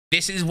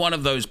this is one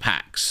of those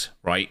packs,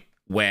 right,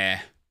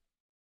 where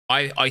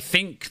I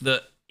think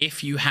that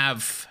if you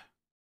have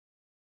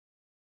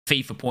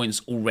FIFA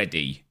points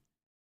already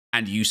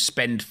and you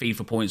spend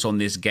FIFA points on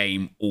this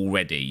game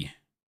already,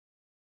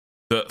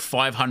 that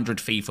 500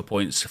 FIFA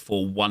points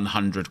for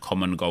 100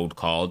 common gold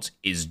cards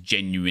is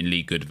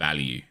genuinely good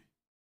value.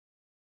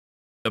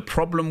 The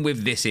problem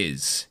with this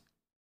is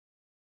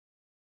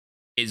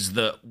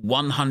that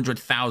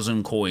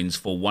 100,000 coins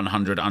for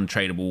 100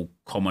 untradeable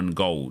common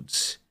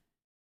golds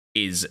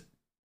is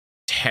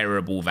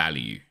terrible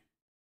value.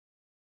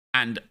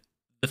 And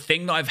the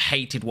thing that I've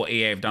hated what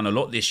EA have done a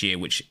lot this year,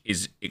 which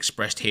is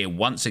expressed here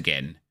once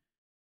again,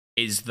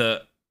 is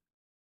that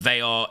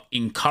they are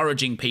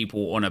encouraging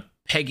people on a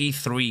PEGI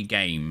 3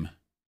 game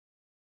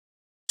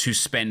to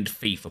spend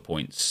FIFA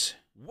points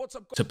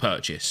to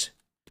purchase.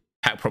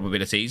 Pack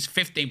probabilities,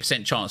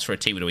 15% chance for a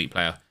Team of the Week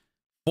player,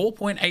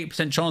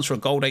 4.8% chance for a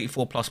Gold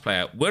 84 Plus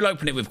player. We'll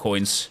open it with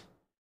coins.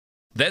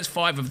 There's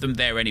 5 of them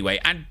there anyway.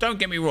 And don't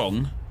get me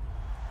wrong,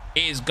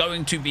 it is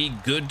going to be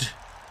good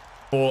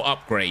for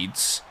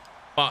upgrades,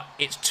 but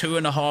it's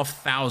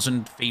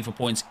 2,500 FIFA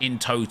points in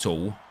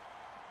total.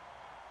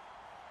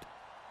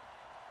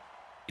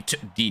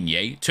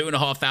 Digne,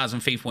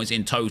 2,500 FIFA points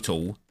in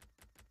total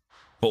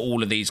for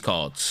all of these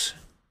cards.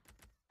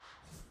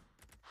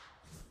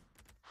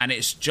 And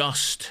it's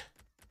just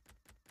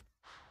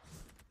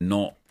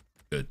not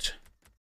good.